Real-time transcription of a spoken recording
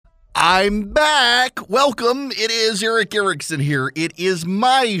I'm back. Welcome. It is Eric Erickson here. It is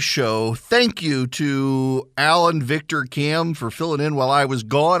my show. Thank you to Alan, Victor, Cam for filling in while I was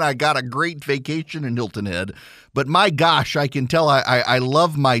gone. I got a great vacation in Hilton Head. But my gosh, I can tell I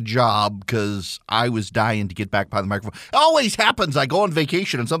love my job because I was dying to get back behind the microphone. It always happens. I go on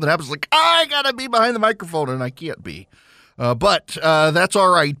vacation and something happens like, I got to be behind the microphone, and I can't be. But that's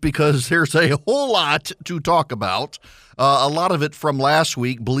all right because there's a whole lot to talk about. A lot of it from last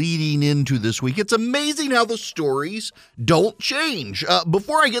week bleeding into this week. It's amazing how the stories don't change.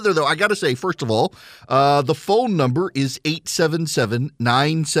 Before I get there, though, I got to say, first of all, the phone number is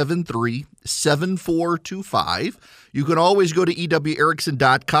 877-973-7425. You can always go to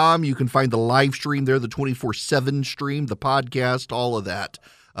ewerickson.com. You can find the live stream there, the 24/7 stream, the podcast, all of that.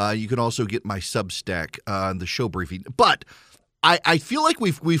 You can also get my Substack on the show briefing. But I feel like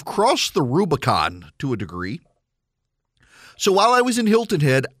we've crossed the Rubicon to a degree. So while I was in Hilton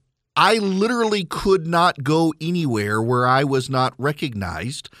Head, I literally could not go anywhere where I was not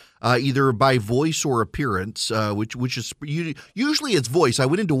recognized, either by voice or appearance, which is usually it's voice. I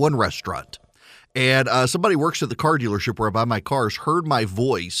went into one restaurant, and somebody works at the car dealership where I buy my cars, heard my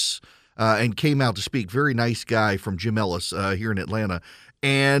voice, and came out to speak. Very nice guy from Jim Ellis here in Atlanta.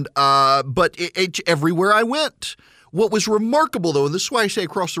 And but everywhere I went. What was remarkable, though, and this is why I say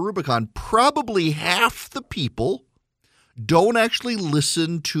across the Rubicon, probably half the people don't actually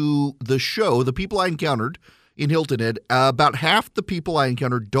listen to the show. The people I encountered in Hilton Head, about half the people I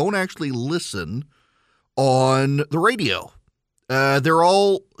encountered don't actually listen on the radio. They're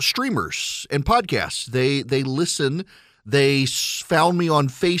all streamers and podcasts. They listen. They found me on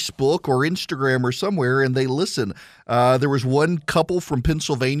Facebook or Instagram or somewhere, and they listen. There was one couple from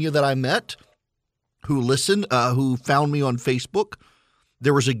Pennsylvania that I met who listened, who found me on Facebook.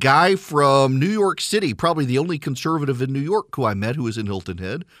 There was a guy from New York City, probably the only conservative in New York who I met who was in Hilton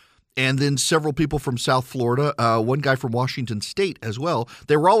Head, and then several people from South Florida, one guy from Washington State as well.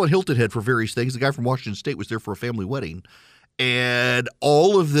 They were all in Hilton Head for various things. The guy from Washington State was there for a family wedding. And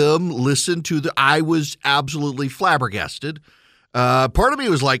all of them listened to I was absolutely flabbergasted. Part of me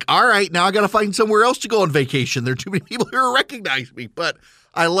was like, all right, now I got to find somewhere else to go on vacation. There are too many people who recognize me, but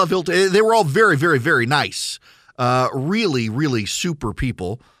I love Hilton. They were all very, very, very nice. Really, really super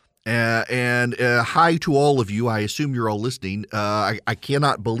people. And hi to all of you. I assume you're all listening. I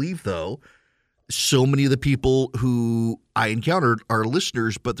cannot believe, though, so many of the people who I encountered are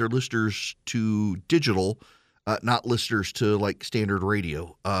listeners, but they're listeners to digital, not listeners to like standard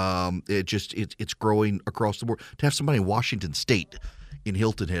radio. It's growing across the board. To have somebody in Washington State in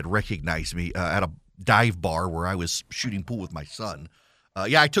Hilton Head recognize me at a dive bar where I was shooting pool with my son.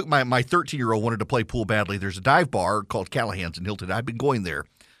 I took my 13-year-old wanted to play pool badly. There's a dive bar called Callahan's in Hilton. I've been going there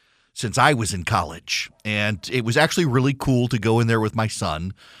since I was in college, and it was actually really cool to go in there with my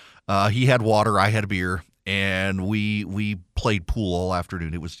son. He had water, I had a beer, and we played pool all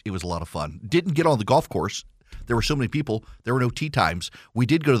afternoon. It was a lot of fun. Didn't get on the golf course. There were so many people. There were no tee times. We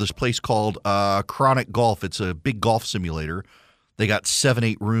did go to this place called Chronic Golf. It's a big golf simulator. They got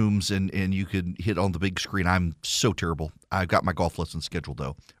 7-8 rooms, and you could hit on the big screen. I'm so terrible. I've got my golf lesson scheduled,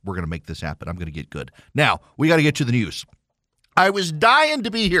 though. We're going to make this happen. I'm going to get good. Now, we got to get to the news. I was dying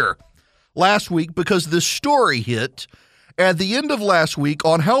to be here last week because this story hit at the end of last week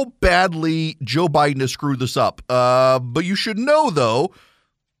on how badly Joe Biden has screwed this up. But you should know, though,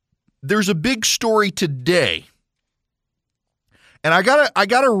 there's a big story today. And I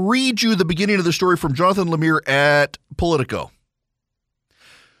gotta read you the beginning of the story from Jonathan Lemire at Politico.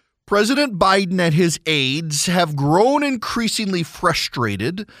 President Biden and his aides have grown increasingly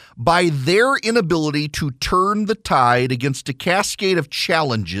frustrated by their inability to turn the tide against a cascade of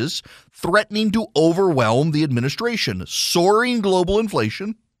challenges threatening to overwhelm the administration. Soaring global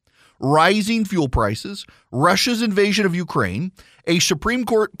inflation, rising fuel prices, Russia's invasion of Ukraine, a Supreme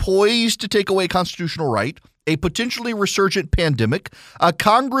Court poised to take away constitutional right, a potentially resurgent pandemic, a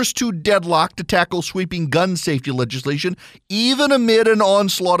Congress too deadlocked to tackle sweeping gun safety legislation, even amid an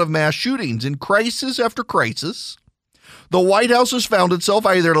onslaught of mass shootings. In crisis after crisis, the White House has found itself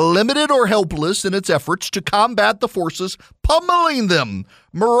either limited or helpless in its efforts to combat the forces pummeling them.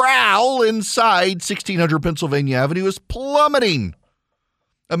 Morale inside 1600 Pennsylvania Avenue is plummeting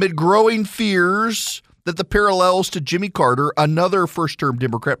amid growing fears that the parallels to Jimmy Carter, another first-term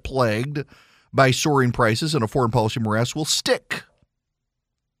Democrat plagued by soaring prices and a foreign policy morass, will stick.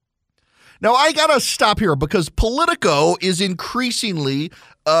 Now, I got to stop here because Politico is increasingly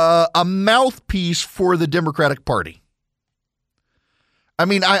a mouthpiece for the Democratic Party. I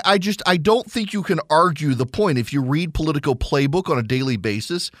mean, I don't think you can argue the point. If you read Politico Playbook on a daily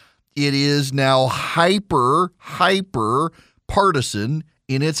basis, it is now hyper partisan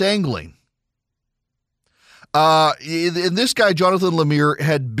in its angling. And this guy, Jonathan Lemire,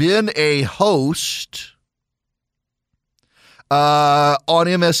 had been a host on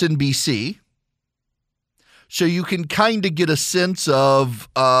MSNBC. So you can kind of get a sense of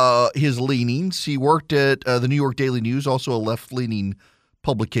his leanings. He worked at the New York Daily News, also a left-leaning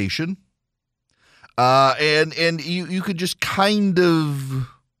publication. And you could just kind of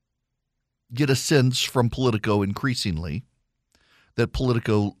get a sense from Politico increasingly that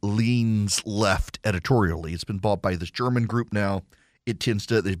Politico leans left editorially. It's been bought by this German group now. It tends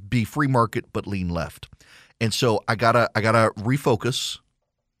to be free market but lean left. And so I gotta refocus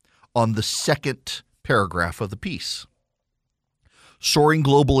on the second paragraph of the piece. Soaring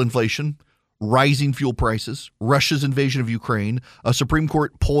global inflation, rising fuel prices, Russia's invasion of Ukraine, a Supreme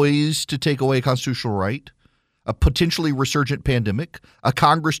Court poised to take away a constitutional right, a potentially resurgent pandemic, a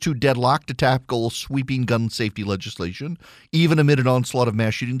Congress too deadlocked to tackle sweeping gun safety legislation, even amid an onslaught of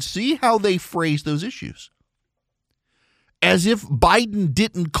mass shootings. See how they phrase those issues. As if Biden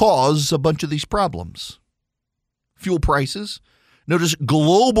didn't cause a bunch of these problems. Fuel prices. Notice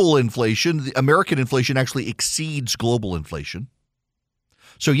global inflation, the American inflation actually exceeds global inflation.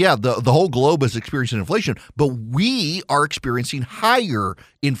 So yeah, the whole globe is experiencing inflation, but we are experiencing higher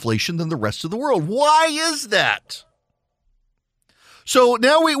inflation than the rest of the world. Why is that? So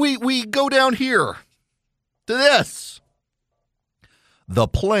now we go down here to this. The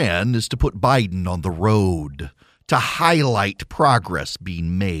plan is to put Biden on the road to highlight progress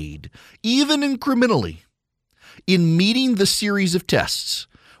being made, even incrementally, in meeting the series of tests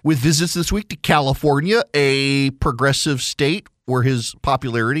with visits this week to California, a progressive state where his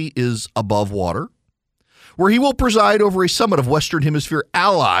popularity is above water, where he will preside over a summit of Western Hemisphere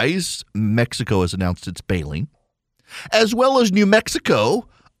allies. Mexico has announced it's bailing, as well as New Mexico,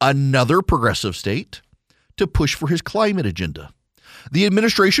 another progressive state, to push for his climate agenda. The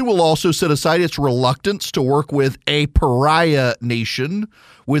administration will also set aside its reluctance to work with a pariah nation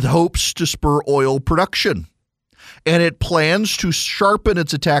with hopes to spur oil production. And it plans to sharpen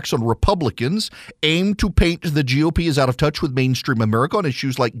its attacks on Republicans, aimed to paint the GOP as out of touch with mainstream America on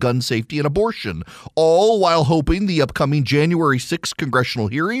issues like gun safety and abortion, all while hoping the upcoming January 6th congressional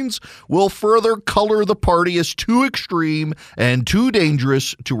hearings will further color the party as too extreme and too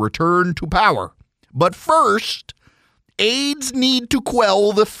dangerous to return to power. But first, aides need to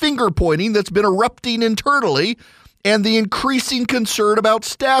quell the finger-pointing that's been erupting internally and the increasing concern about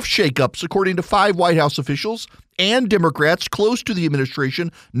staff shakeups, according to 5 White House officials and Democrats close to the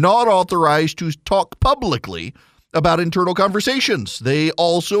administration not authorized to talk publicly about internal conversations. They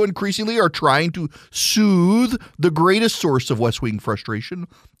also increasingly are trying to soothe the greatest source of West Wing frustration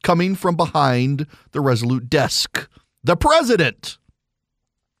coming from behind the Resolute desk. The president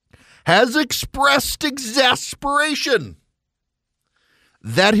has expressed exasperation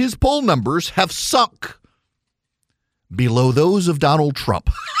that his poll numbers have sunk below those of Donald Trump.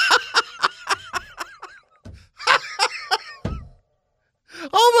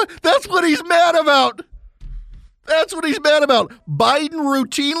 Oh, my, that's what he's mad about. That's what he's mad about. Biden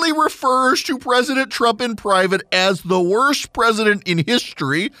routinely refers to President Trump in private as the worst president in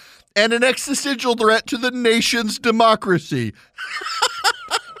history and an existential threat to the nation's democracy.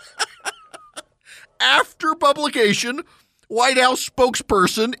 After publication, White House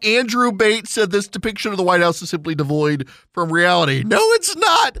spokesperson Andrew Bates said this depiction of the White House is simply devoid from reality. No, it's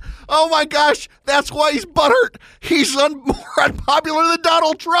not. Oh my gosh, that's why he's butthurt. He's more unpopular than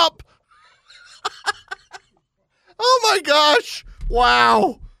Donald Trump. Oh my gosh.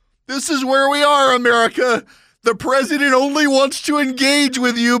 Wow. This is where we are, America. The president only wants to engage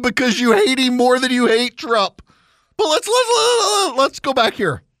with you because you hate him more than you hate Trump. But let's go back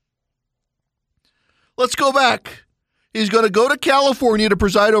here. Let's go back. He's going to go to California to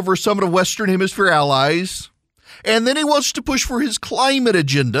preside over a summit of Western Hemisphere allies. And then he wants to push for his climate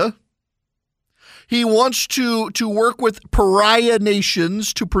agenda. He wants to work with pariah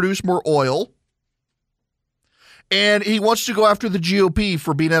nations to produce more oil. And he wants to go after the GOP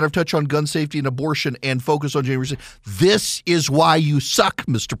for being out of touch on gun safety and abortion and focus on January 6th. This is why you suck,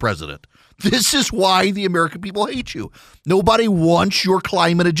 Mr. President. This is why the American people hate you. Nobody wants your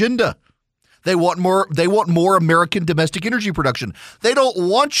climate agenda. They want more American domestic energy production. They don't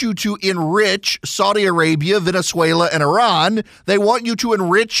want you to enrich Saudi Arabia, Venezuela, and Iran. They want you to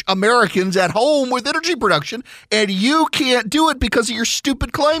enrich Americans at home with energy production, and you can't do it because of your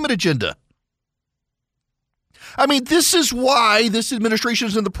stupid climate agenda. I mean, this is why this administration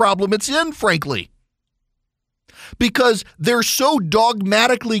is in the problem it's in, frankly. Because they're so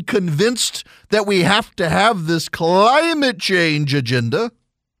dogmatically convinced that we have to have this climate change agenda.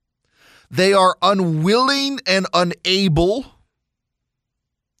 They are unwilling and unable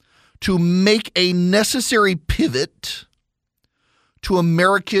to make a necessary pivot to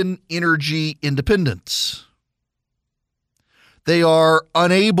American energy independence. They are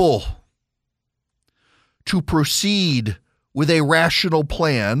unable to proceed with a rational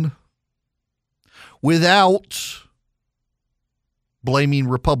plan without blaming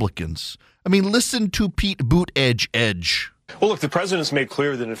Republicans. I mean, listen to Pete Buttigieg. Well, look, the president's made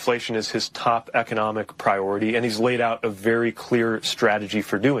clear that inflation is his top economic priority, and he's laid out a very clear strategy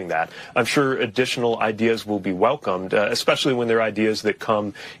for doing that. I'm sure additional ideas will be welcomed, especially when they're ideas that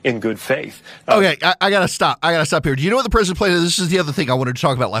come in good faith. Okay, I got to stop. Here. Do you know what the president's plan is? This is the other thing I wanted to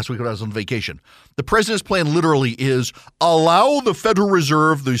talk about last week when I was on vacation. The president's plan literally is allow the Federal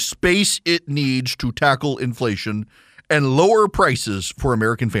Reserve the space it needs to tackle inflation and lower prices for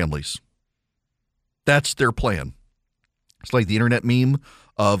American families. That's their plan. It's like the internet meme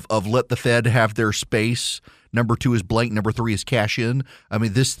of let the Fed have their space. Number 2 is blank. Number 3 is cash in. I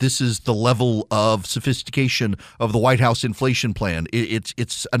mean, this is the level of sophistication of the White House inflation plan.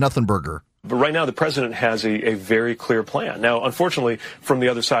 It's a nothing burger. But right now, the president has a very clear plan. Now, unfortunately, from the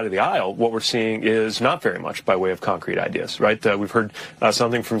other side of the aisle, what we're seeing is not very much by way of concrete ideas, right? We've heard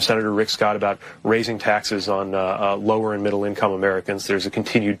something from Senator Rick Scott about raising taxes on lower and middle income Americans. There's a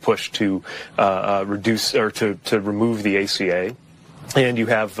continued push to reduce or to remove the ACA. And you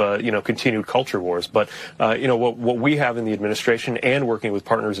have, continued culture wars. But, what we have in the administration and working with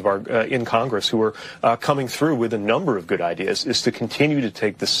partners of our in Congress who are coming through with a number of good ideas is to continue to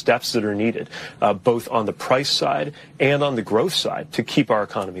take the steps that are needed, both on the price side and on the growth side to keep our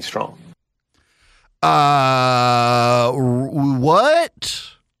economy strong. What?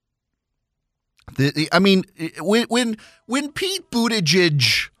 When Pete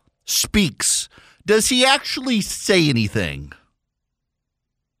Buttigieg speaks, does he actually say anything?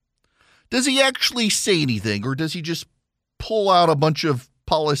 Does he actually say anything, or does he just pull out a bunch of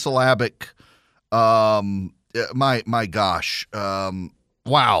polysyllabic? My gosh!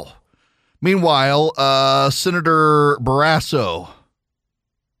 Wow. Meanwhile, Senator Barrasso.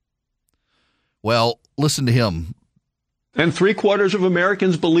 Well, listen to him. And 3/4 of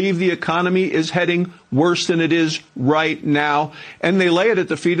Americans believe the economy is heading worse than it is right now. And they lay it at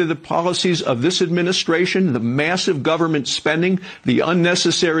the feet of the policies of this administration, the massive government spending, the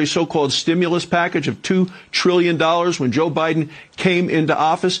unnecessary so-called stimulus package of $2 trillion when Joe Biden came into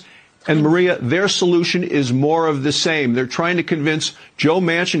office. And Maria, their solution is more of the same. They're trying to convince Joe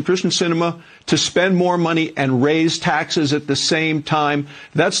Manchin, Kyrsten Sinema to spend more money and raise taxes at the same time.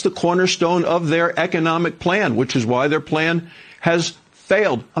 That's the cornerstone of their economic plan, which is why their plan has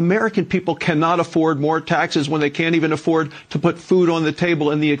failed. American people cannot afford more taxes when they can't even afford to put food on the table.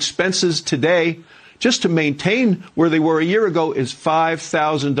 And the expenses today, just to maintain where they were a year ago, is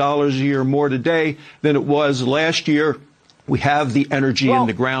 $5,000 a year more today than it was last year. We have the energy in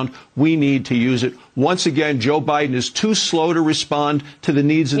the ground. We need to use it. Once again, Joe Biden is too slow to respond to the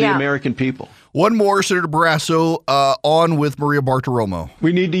needs of the American people. One more, Senator Barrasso, on with Maria Bartiromo.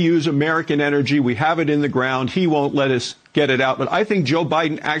 We need to use American energy. We have it in the ground. He won't let us get it out. But I think Joe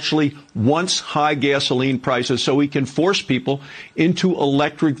Biden actually wants high gasoline prices so he can force people into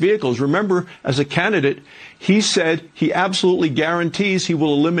electric vehicles. Remember, as a candidate, he said he absolutely guarantees he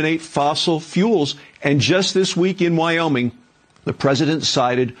will eliminate fossil fuels. And just this week in Wyoming, the president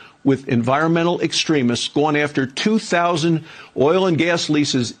sided with environmental extremists going after 2,000 oil and gas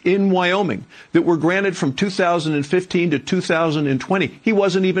leases in Wyoming that were granted from 2015 to 2020. He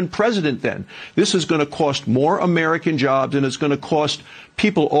wasn't even president then. This is going to cost more American jobs, and it's going to cost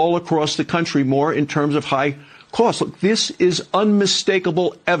people all across the country more in terms of high costs. Look, this is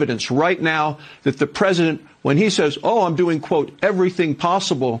unmistakable evidence right now that the president, when he says, I'm doing, quote, everything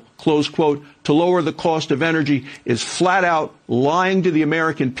possible, close quote, to lower the cost of energy, is flat out lying to the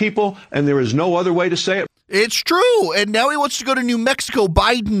American people, and there is no other way to say it. It's true. And now he wants to go to New Mexico.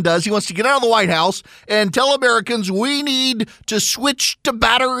 Biden does. He wants to get out of the White House and tell Americans we need to switch to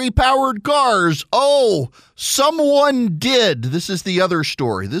battery-powered cars. Oh, someone did. This is the other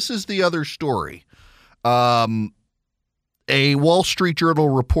story. A Wall Street Journal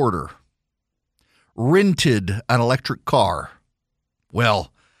reporter rented an electric car.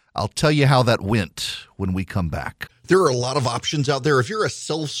 Well, I'll tell you how that went when we come back. There are a lot of options out there. If you're a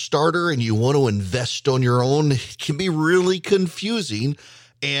self-starter and you want to invest on your own, it can be really confusing.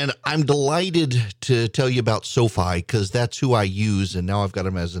 And I'm delighted to tell you about SoFi because that's who I use, and now I've got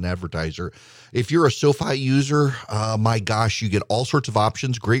them as an advertiser. If you're a SoFi user, my gosh, you get all sorts of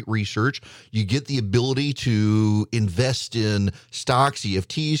options, great research. You get the ability to invest in stocks,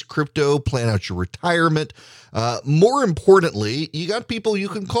 EFTs, crypto, plan out your retirement. More importantly, you got people you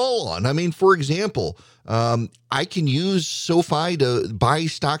can call on. I mean, for example, I can use SoFi to buy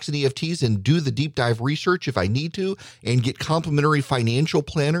stocks and EFTs and do the deep dive research if I need to and get complimentary financial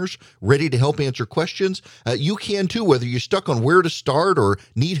planners ready to help answer questions. You can too, whether you're stuck on where to start or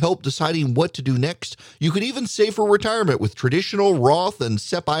need help deciding what to do next. You can even save for retirement with traditional Roth and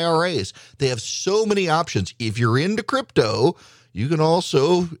SEP IRAs. They have so many options. If you're into crypto, you can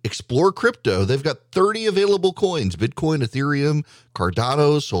also explore crypto. They've got 30 available coins: Bitcoin, Ethereum,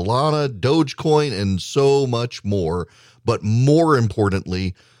 Cardano, Solana, Dogecoin, and so much more. But more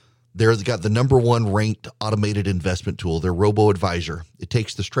importantly, they've got the #1 ranked automated investment tool, their robo-advisor. It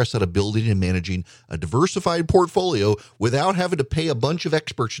takes the stress out of building and managing a diversified portfolio without having to pay a bunch of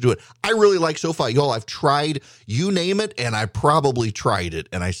experts to do it. I really like SoFi. Y'all, I've tried, you name it, and I probably tried it,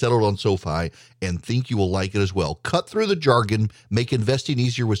 and I settled on SoFi and think you will like it as well. Cut through the jargon, make investing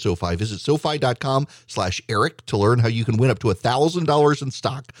easier with SoFi. Visit SoFi.com/Eric to learn how you can win up to $1,000 in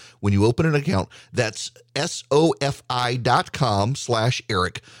stock when you open an account. That's SoFi.com/Eric.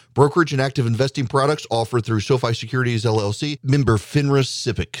 Brokerage and active investing products offered through SoFi Securities LLC, member FINRA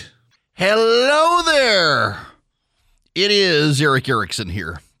SIPC. Hello there. It is Eric Erickson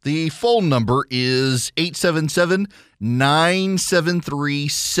here. The phone number is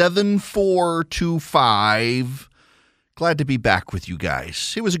 877-973-7425. Glad to be back with you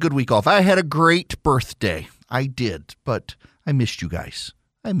guys. It was a good week off. I had a great birthday. I did, but I missed you guys.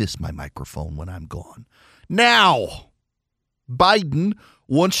 I miss my microphone when I'm gone. Now, Biden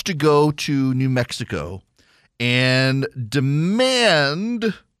wants to go to New Mexico and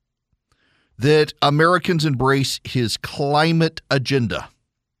demand that Americans embrace his climate agenda.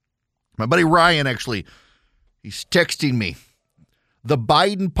 My buddy Ryan, actually, he's texting me. The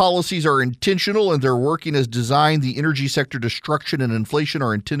Biden policies are intentional and they're working as designed. The energy sector destruction and inflation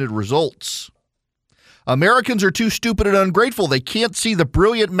are intended results. Americans are too stupid and ungrateful. They can't see the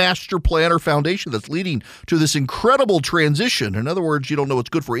brilliant master plan or foundation that's leading to this incredible transition. In other words, you don't know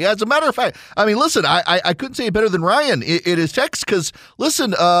what's good for you. As a matter of fact, I mean, listen, I couldn't say it better than Ryan. It is text because,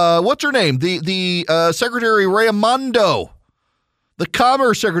 listen, what's her name? The Secretary Raimondo, the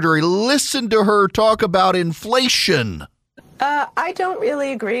Commerce Secretary, listen to her talk about inflation. I don't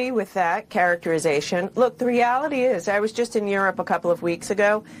really agree with that characterization. Look, the reality is, I was just in Europe a couple of weeks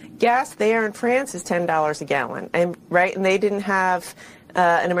ago. Gas there in France is $10 a gallon, and they didn't have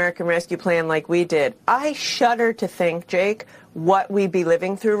an American Rescue Plan like we did. I shudder to think, Jake, what we'd be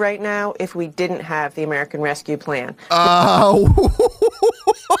living through right now if we didn't have the American Rescue Plan.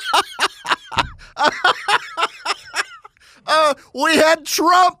 We had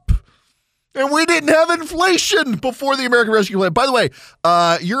Trump. And we didn't have inflation before the American Rescue Plan. By the way,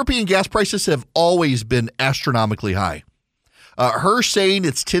 European gas prices have always been astronomically high. Her saying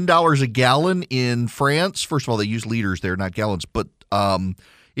it's $10 a gallon in France. First of all, they use liters there, not gallons. But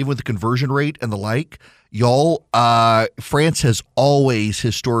even with the conversion rate and the like, y'all, France has always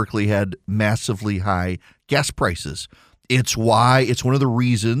historically had massively high gas prices. It's one of the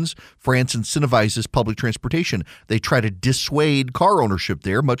reasons France incentivizes public transportation. They try to dissuade car ownership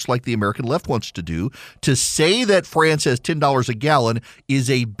there, much like the American left wants to do. To say that France has $10 a gallon is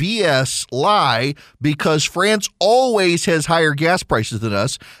a BS lie because France always has higher gas prices than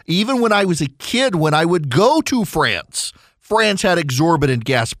us. Even when I was a kid, when I would go to France had exorbitant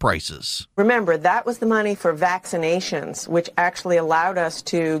gas prices. Remember, that was the money for vaccinations, which actually allowed us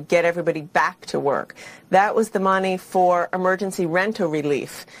to get everybody back to work. That was the money for emergency rental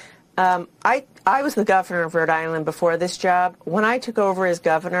relief. I was the governor of Rhode Island before this job. When I took over as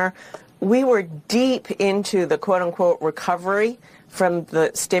governor, we were deep into the quote-unquote recovery from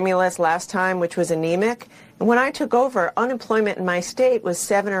the stimulus last time, which was anemic. And when I took over, unemployment in my state was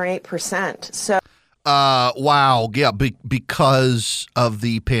 7 or 8%. So. Wow. Yeah. Because of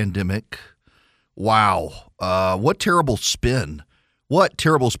the pandemic. Wow. What terrible spin. What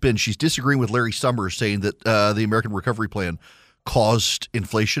terrible spin. She's disagreeing with Larry Summers, saying that the American Recovery Plan caused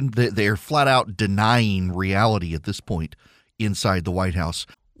inflation. They're flat out denying reality at this point inside the White House.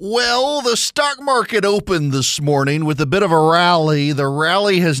 Well, the stock market opened this morning with a bit of a rally. The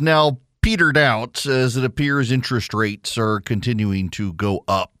rally has now petered out as it appears interest rates are continuing to go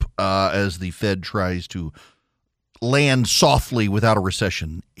up as the Fed tries to land softly without a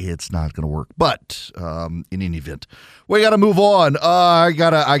recession. It's not going to work. But in any event, we got to move on. I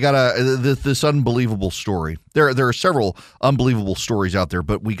gotta this unbelievable story. There are several unbelievable stories out there,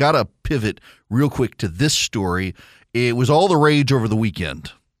 but we got to pivot real quick to this story. It was all the rage over the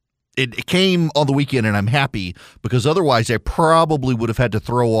weekend. It came on the weekend, and I'm happy because otherwise I probably would have had to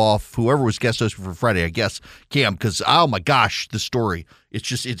throw off whoever was guest host for Friday, I guess, Cam, because, oh, my gosh, the story.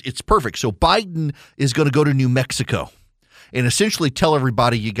 It's perfect. So Biden is going to go to New Mexico, and essentially tell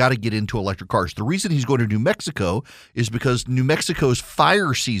everybody you got to get into electric cars. The reason he's going to New Mexico is because New Mexico's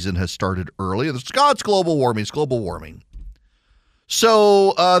fire season has started early. And it's global warming. It's global warming.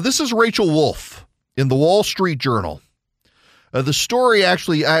 So this is Rachel Wolf in the Wall Street Journal. The story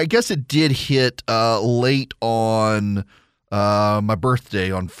actually, I guess it did hit late on my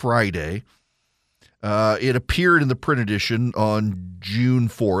birthday on Friday. It appeared in the print edition on June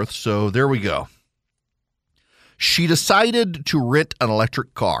 4th, so there we go. She decided to rent an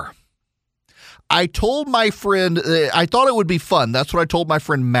electric car. I told my friend, I thought it would be fun. That's what I told my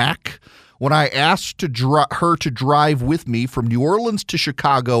friend Mac when I asked her to drive with me from New Orleans to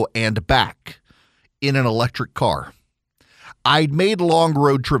Chicago and back in an electric car. I'd made long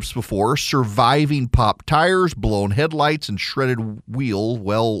road trips before, surviving popped tires, blown headlights, and shredded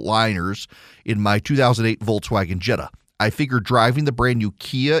liners in my 2008 Volkswagen Jetta. I figured driving the brand new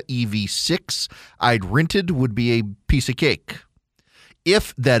Kia EV6 I'd rented would be a piece of cake.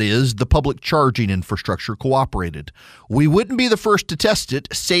 If, that is, the public charging infrastructure cooperated. We wouldn't be the first to test it.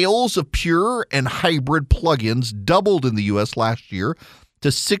 Sales of pure and hybrid plug-ins doubled in the U.S. last year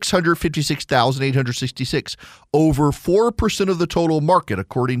to 656,866, over 4% of the total market,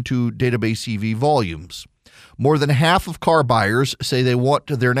 according to database EV volumes. More than half of car buyers say they want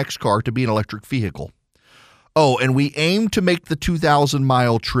their next car to be an electric vehicle. Oh, and we aim to make the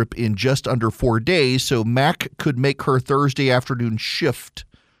 2,000-mile trip in just under 4 days, so Mac could make her Thursday afternoon shift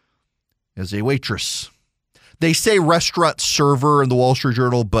as a waitress. They say restaurant server in the Wall Street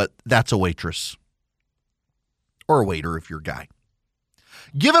Journal, but that's a waitress. Or a waiter if you're a guy.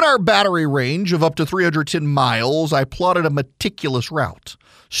 Given our battery range of up to 310 miles, I plotted a meticulous route,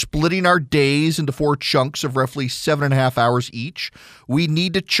 splitting our days into 4 chunks of roughly 7.5 hours each. We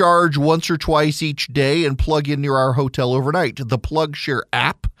need to charge once or twice each day and plug in near our hotel overnight. The PlugShare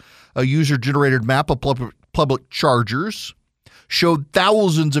app, a user-generated map of public chargers, showed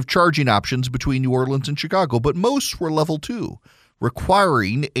thousands of charging options between New Orleans and Chicago, but most were level 2,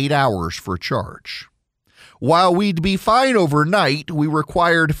 requiring 8 hours for a charge. While we'd be fine overnight, we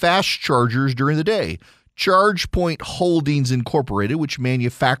required fast chargers during the day. ChargePoint Holdings Incorporated, which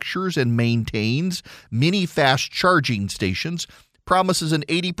manufactures and maintains many fast charging stations, promises an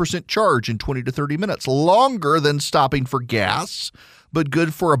 80% charge in 20 to 30 minutes, longer than stopping for gas, but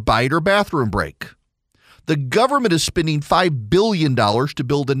good for a bite or bathroom break. The government is spending $5 billion to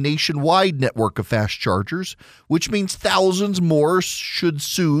build a nationwide network of fast chargers, which means thousands more should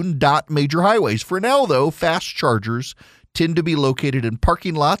soon dot major highways. For now, though, fast chargers tend to be located in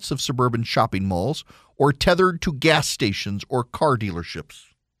parking lots of suburban shopping malls or tethered to gas stations or car dealerships.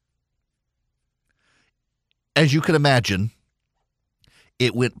 As you can imagine,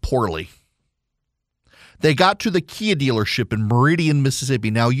 it went poorly. They got to the Kia dealership in Meridian, Mississippi.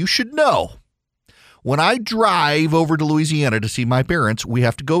 Now, you should know, when I drive over to Louisiana to see my parents, we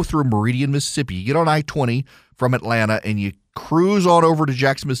have to go through Meridian, Mississippi. You get on I-20 from Atlanta and you cruise on over to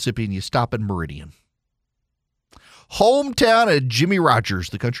Jackson, Mississippi, and you stop in Meridian. Hometown of Jimmy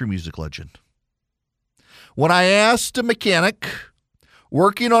Rogers, the country music legend. When I asked a mechanic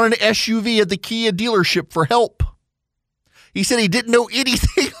working on an SUV at the Kia dealership for help, he said he didn't know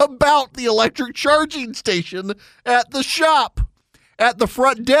anything about the electric charging station at the shop. At the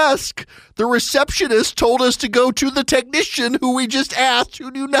front desk, the receptionist told us to go to the technician who we just asked,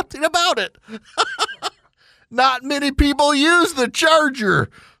 who knew nothing about it. Not many people use the charger,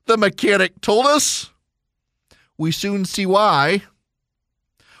 the mechanic told us. We soon see why.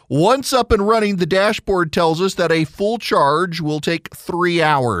 Once up and running, the dashboard tells us that a full charge will take 3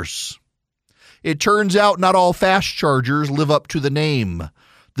 hours. It turns out not all fast chargers live up to the name.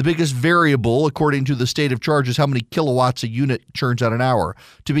 The biggest variable, according to the state of charge, is how many kilowatts a unit churns out an hour.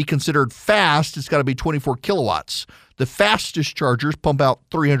 To be considered fast, it's got to be 24 kilowatts. The fastest chargers pump out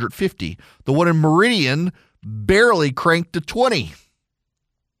 350. The one in Meridian barely cranked to 20.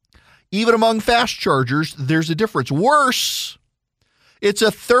 Even among fast chargers, there's a difference. Worse, it's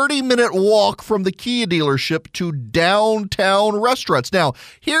a 30-minute walk from the Kia dealership to downtown restaurants. Now,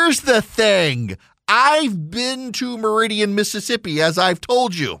 here's the thing. I've been to Meridian, Mississippi, as I've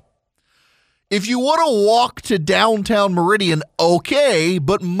told you. If you want to walk to downtown Meridian, okay,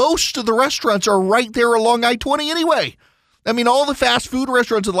 but most of the restaurants are right there along I-20 anyway. I mean, all the fast food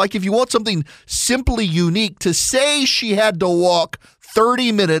restaurants are like, if you want something simply unique, to say she had to walk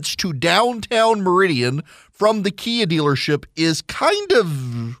 30 minutes to downtown Meridian from the Kia dealership is kind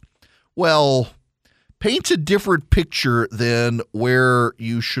of, well, paints a different picture than where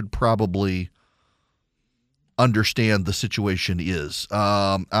you should probably understand the situation is.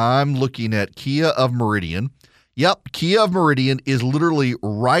 I'm looking at Kia of Meridian. Yep, Kia of Meridian is literally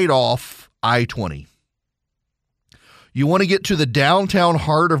right off I-20. You want to get to the downtown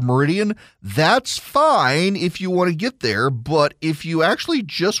heart of Meridian? That's fine if you want to get there. But if you actually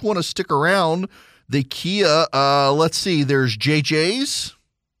just want to stick around, the Kia, let's see, there's JJ's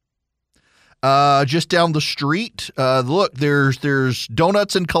just down the street. Look, there's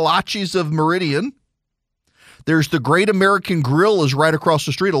Donuts and Kolaches of Meridian. There's the Great American Grill is right across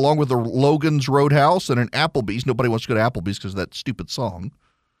the street, along with the Logan's Roadhouse and an Applebee's. Nobody wants to go to Applebee's because of that stupid song.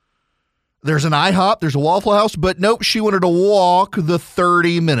 There's an IHOP. There's a Waffle House. But nope, she wanted to walk the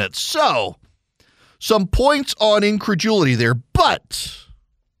 30 minutes. So, some points on incredulity there. But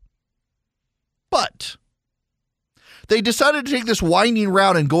they decided to take this winding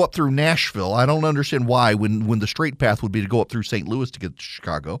route and go up through Nashville. I don't understand why when the straight path would be to go up through St. Louis to get to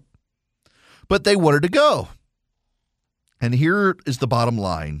Chicago. But they wanted to go. And here is the bottom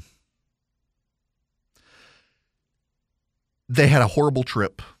line. They had a horrible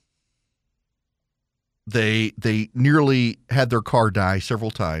trip. They nearly had their car die several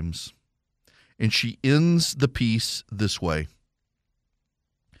times. And she ends the piece this way.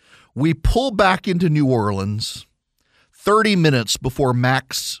 We pull back into New Orleans 30 minutes before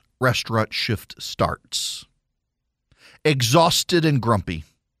Mac's restaurant shift starts. Exhausted and grumpy.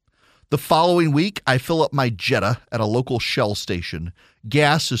 The following week, I fill up my Jetta at a local Shell station.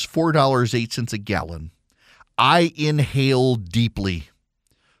 Gas is $4.08 a gallon. I inhale deeply.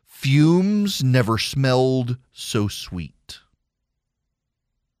 Fumes never smelled so sweet.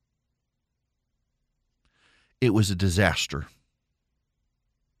 It was a disaster.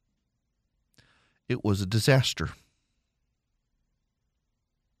 It was a disaster.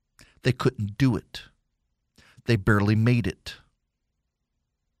 They couldn't do it. They barely made it.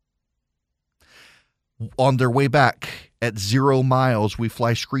 On their way back, at 0 miles, we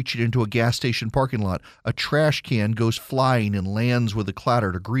fly screeching into a gas station parking lot. A trash can goes flying and lands with a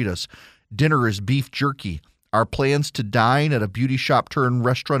clatter to greet us. Dinner is beef jerky. Our plans to dine at a beauty shop turned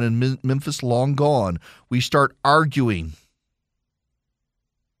restaurant in Memphis long gone. We start arguing.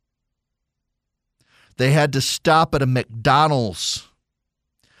 They had to stop at a McDonald's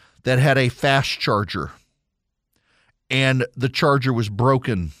that had a fast charger, and the charger was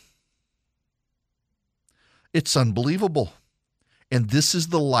broken. It's unbelievable. And this is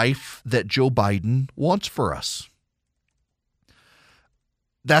the life that Joe Biden wants for us.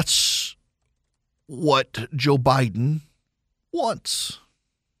 That's what Joe Biden wants.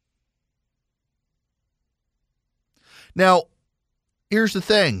 Now, here's the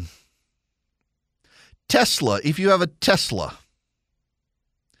thing. Tesla, if you have a Tesla,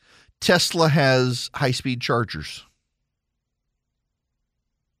 Tesla has high-speed chargers.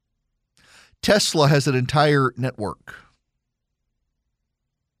 Tesla has an entire network.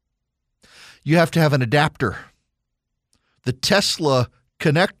 You have to have an adapter. The Tesla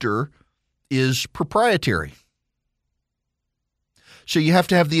connector is proprietary. So you have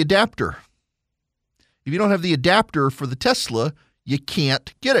to have the adapter. If you don't have the adapter for the Tesla, you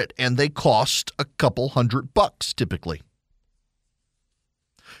can't get it. And they cost a couple $100 typically.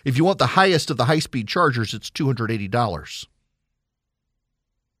 If you want the highest of the high-speed chargers, it's $280.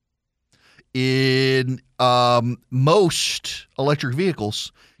 In most electric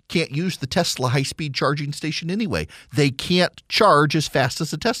vehicles, can't use the Tesla high-speed charging station anyway. They can't charge as fast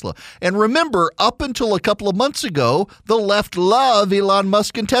as a Tesla. And remember, up until a couple of months ago, the left loved Elon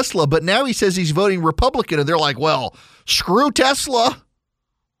Musk and Tesla, but now he says he's voting Republican, and they're like, well, screw Tesla.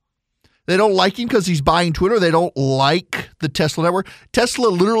 They don't like him because he's buying Twitter. They don't like the Tesla network. Tesla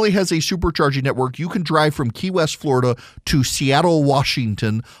literally has a supercharging network. You can drive from Key West, Florida to Seattle,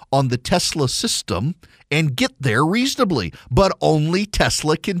 Washington on the Tesla system and get there reasonably. But only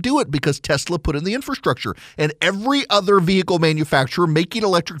Tesla can do it because Tesla put in the infrastructure. And every other vehicle manufacturer making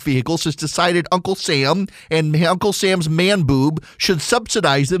electric vehicles has decided Uncle Sam and Uncle Sam's man boob should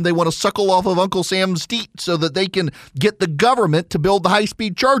subsidize them. They want to suckle off of Uncle Sam's teat so that they can get the government to build the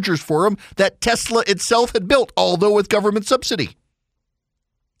high-speed chargers for them that Tesla itself had built, although with government subsidy.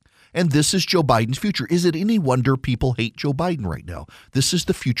 And this is Joe Biden's future. Is it any wonder people hate Joe Biden right now? This is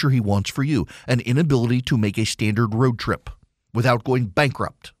the future he wants for you. An inability to make a standard road trip without going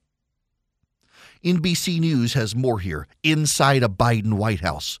bankrupt. NBC News has more here. Inside a Biden White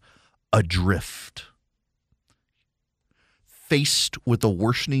House, adrift. Faced with a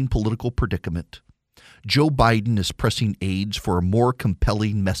worsening political predicament, Joe Biden is pressing aides for a more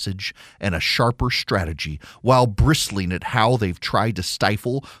compelling message and a sharper strategy while bristling at how they've tried to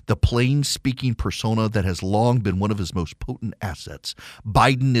stifle the plain-speaking persona that has long been one of his most potent assets.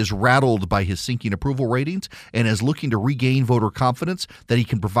 Biden is rattled by his sinking approval ratings and is looking to regain voter confidence that he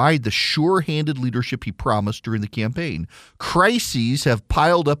can provide the sure-handed leadership he promised during the campaign. Crises have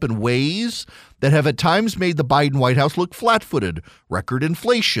piled up in ways that have at times made the Biden White House look flat-footed. Record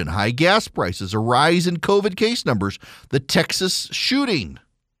inflation, high gas prices, a rise in COVID case numbers, the Texas shooting.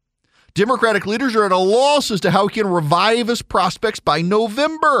 Democratic leaders are at a loss as to how he can revive his prospects by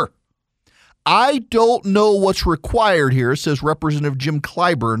November. I don't know what's required here, says Representative Jim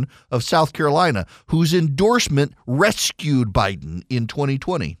Clyburn of South Carolina, whose endorsement rescued Biden in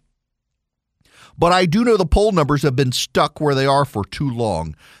 2020. But I do know the poll numbers have been stuck where they are for too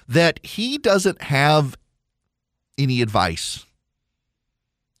long, that he doesn't have any advice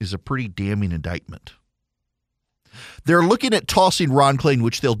is a pretty damning indictment. They're looking at tossing Ron Klain,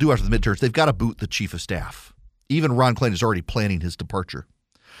 which they'll do after the midterms. They've got to boot the chief of staff. Even Ron Klain is already planning his departure.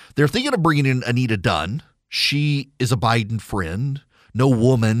 They're thinking of bringing in Anita Dunn. She is a Biden friend. No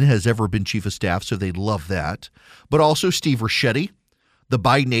woman has ever been chief of staff, so they'd love that. But also Steve Ricchetti, the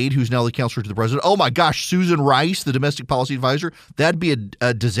Biden aide who's now the counselor to the president. Oh, my gosh, Susan Rice, the domestic policy advisor. That'd be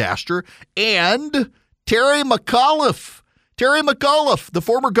a disaster. And Terry McAuliffe. Terry McAuliffe, the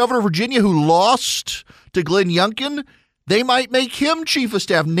former governor of Virginia who lost to Glenn Youngkin. They might make him chief of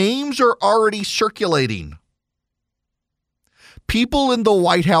staff. Names are already circulating. People in the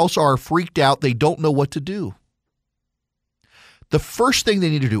White House are freaked out. They don't know what to do. The first thing they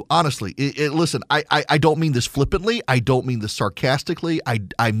need to do, honestly, listen, I don't mean this flippantly. I don't mean this sarcastically.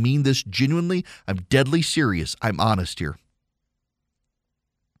 I mean this genuinely. I'm deadly serious. I'm honest here.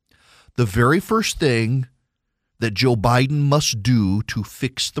 The very first thing that Joe Biden must do to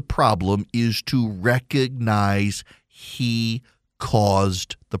fix the problem is to recognize he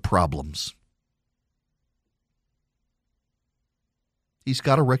caused the problems. He's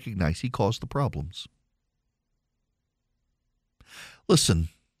got to recognize he caused the problems. Listen,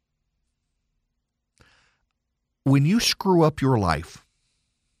 when you screw up your life,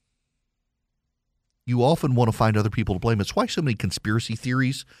 you often want to find other people to blame. It's why so many conspiracy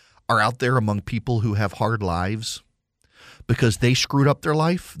theories are out there among people who have hard lives, because they screwed up their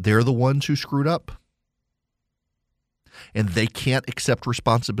life. They're the ones who screwed up, and they can't accept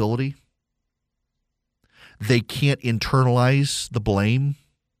responsibility. They can't internalize the blame,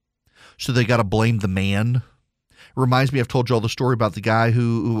 so they got to blame the man. Reminds me, I've told you all the story about the guy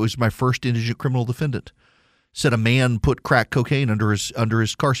who was my first indigent criminal defendant. Said a man put crack cocaine under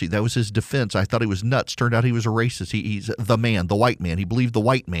his car seat. That was his defense. I thought he was nuts. Turned out he was a racist. He's the man, the white man. He believed the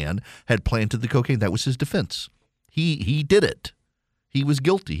white man had planted the cocaine. That was his defense. He did it. He was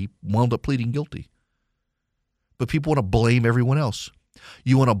guilty. He wound up pleading guilty. But people want to blame everyone else.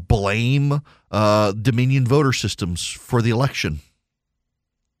 You want to blame Dominion voter systems for the election.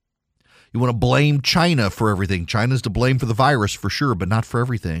 You want to blame China for everything. China's to blame for the virus for sure, but not for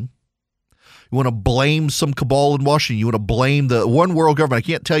everything. You want to blame some cabal in Washington. You want to blame the one world government. I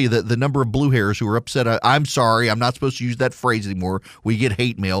can't tell you the number of blue hairs who are upset. I'm sorry, I'm not supposed to use that phrase anymore. We get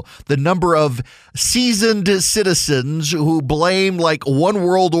hate mail. The number of seasoned citizens who blame like one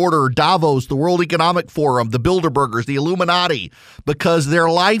world order, Davos, the World Economic Forum, the Bilderbergers, the Illuminati, because their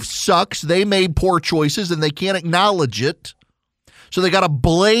life sucks. They made poor choices and they can't acknowledge it. So they got to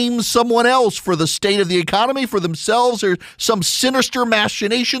blame someone else for the state of the economy, for themselves, or some sinister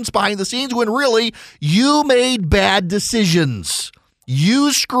machinations behind the scenes when really you made bad decisions.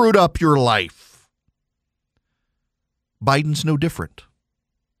 You screwed up your life. Biden's no different.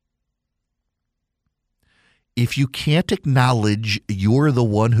 If you can't acknowledge you're the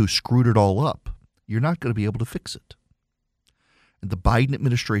one who screwed it all up, you're not going to be able to fix it. And the Biden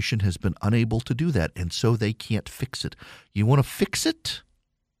administration has been unable to do that, and so they can't fix it. You want to fix it?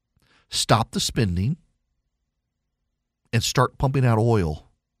 Stop the spending and start pumping out oil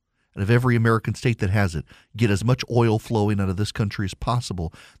out of every American state that has it. Get as much oil flowing out of this country as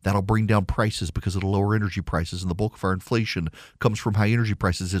possible. That'll bring down prices because it'll lower energy prices, and the bulk of our inflation comes from high energy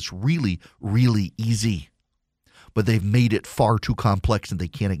prices. It's really, really easy. But they've made it far too complex, and they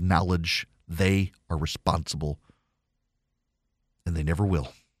can't acknowledge they are responsible. And they never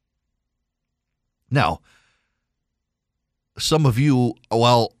will. Now, some of you,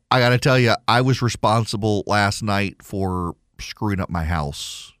 well, I got to tell you, I was responsible last night for screwing up my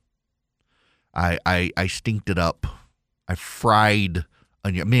house. I stinked it up. I fried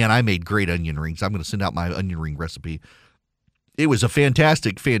onion. Man, I made great onion rings. I'm going to send out my onion ring recipe. It was a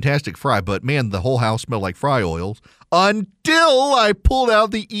fantastic, fantastic fry, but man, the whole house smelled like fry oils. until I pulled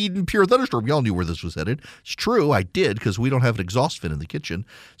out the Eden Pure Thunderstorm. Y'all knew where this was headed. It's true, I did, because we don't have an exhaust fan in the kitchen.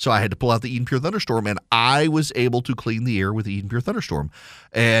 So I had to pull out the Eden Pure Thunderstorm, and I was able to clean the air with the Eden Pure Thunderstorm.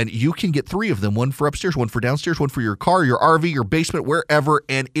 And you can get 3 of them, one for upstairs, one for downstairs, one for your car, your RV, your basement, wherever,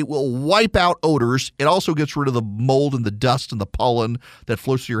 and it will wipe out odors. It also gets rid of the mold and the dust and the pollen that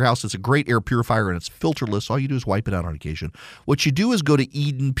floats through your house. It's a great air purifier, and it's filterless. All you do is wipe it out on occasion. What you do is go to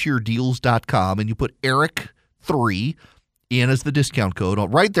EdenPureDeals.com, and you put Eric3 in as the discount code.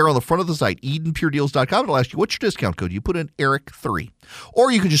 Right there on the front of the site, EdenPureDeals.com. It'll ask you, what's your discount code? You put in Eric3.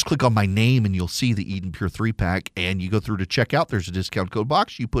 Or you can just click on my name and you'll see the Eden Pure 3-pack, and you go through to checkout. There's a discount code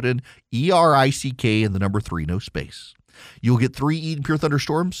box. You put in ERICK and the number 3, no space. You'll get 3 Eden Pure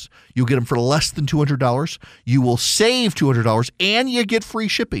Thunderstorms. You'll get them for less than $200. You will save $200, and you get free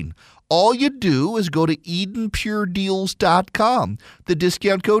shipping. All you do is go to EdenPureDeals.com. The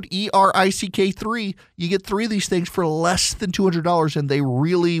discount code ERICK3. You get 3 of these things for less than $200, and they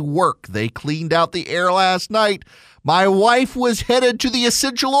really work. They cleaned out the air last night. My wife was headed to the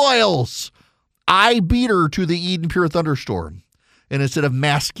essential oils. I beat her to the Eden Pure Thunderstorm. And instead of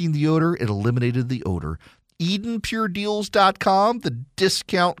masking the odor, it eliminated the odor. EdenPureDeals.com. The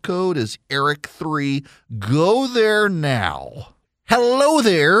discount code is Eric3. Go there now. Hello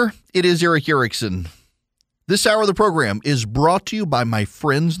there. It is Eric Erickson. This hour of the program is brought to you by my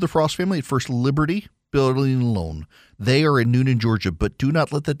friends, the Frost family at First Liberty Building and Loan. They are in Noonan, Georgia, but do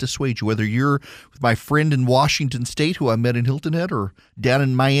not let that dissuade you. Whether you're with my friend in Washington State, who I met in Hilton Head, or down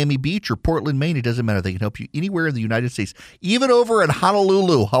in Miami Beach or Portland, Maine, it doesn't matter. They can help you anywhere in the United States, even over in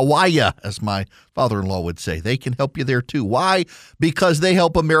Honolulu, Hawaii, as my father-in-law would say. They can help you there too. Why? Because they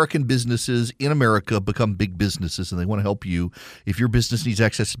help American businesses in America become big businesses, and they want to help you. If your business needs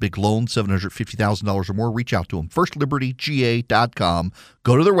access to big loans, $750,000 or more, reach out to them. FirstLibertyGA.com.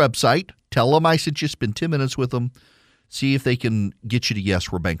 Go to their website. Tell them I sent you. Spend 10 minutes with them. See if they can get you to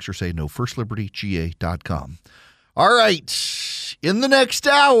yes where banks are saying no. FirstLibertyGA.com. All right. In the next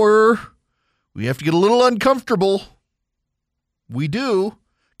hour, we have to get a little uncomfortable. We do.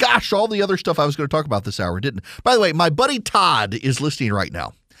 Gosh, all the other stuff I was going to talk about this hour didn't. By the way, my buddy Todd is listening right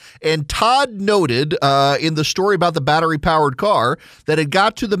now. And Todd noted in the story about the battery-powered car that it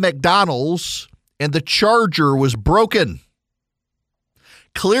got to the McDonald's and the charger was broken.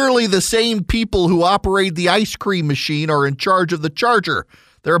 Clearly, the same people who operate the ice cream machine are in charge of the charger.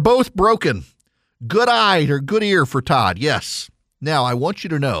 They're both broken. Good eye or good ear for Todd, yes. Now, I want you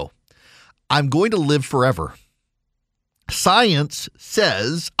to know, I'm going to live forever. Science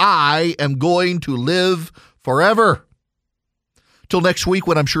says I am going to live forever. Till next week,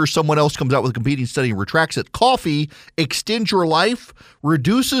 when I'm sure someone else comes out with a competing study and retracts it. Coffee extends your life,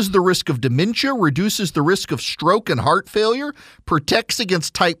 reduces the risk of dementia, reduces the risk of stroke and heart failure, protects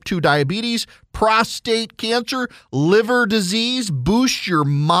against type 2 diabetes, prostate cancer, liver disease, boosts your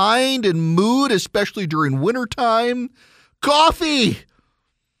mind and mood, especially during wintertime. Coffee!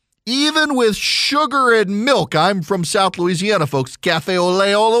 Even with sugar and milk. I'm from South Louisiana, folks. Café au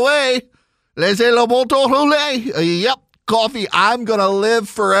lait all the way. Laissez le bon temps rouler. Yep. Coffee, I'm going to live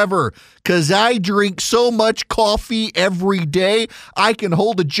forever because I drink so much coffee every day. I can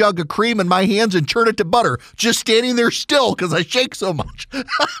hold a jug of cream in my hands and turn it to butter just standing there still because I shake so much.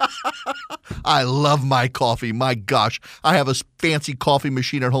 I love my coffee. My gosh, I have a fancy coffee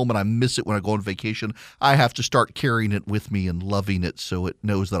machine at home and I miss it when I go on vacation. I have to start carrying it with me and loving it so it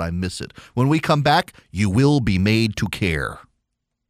knows that I miss it. When we come back, you will be made to care.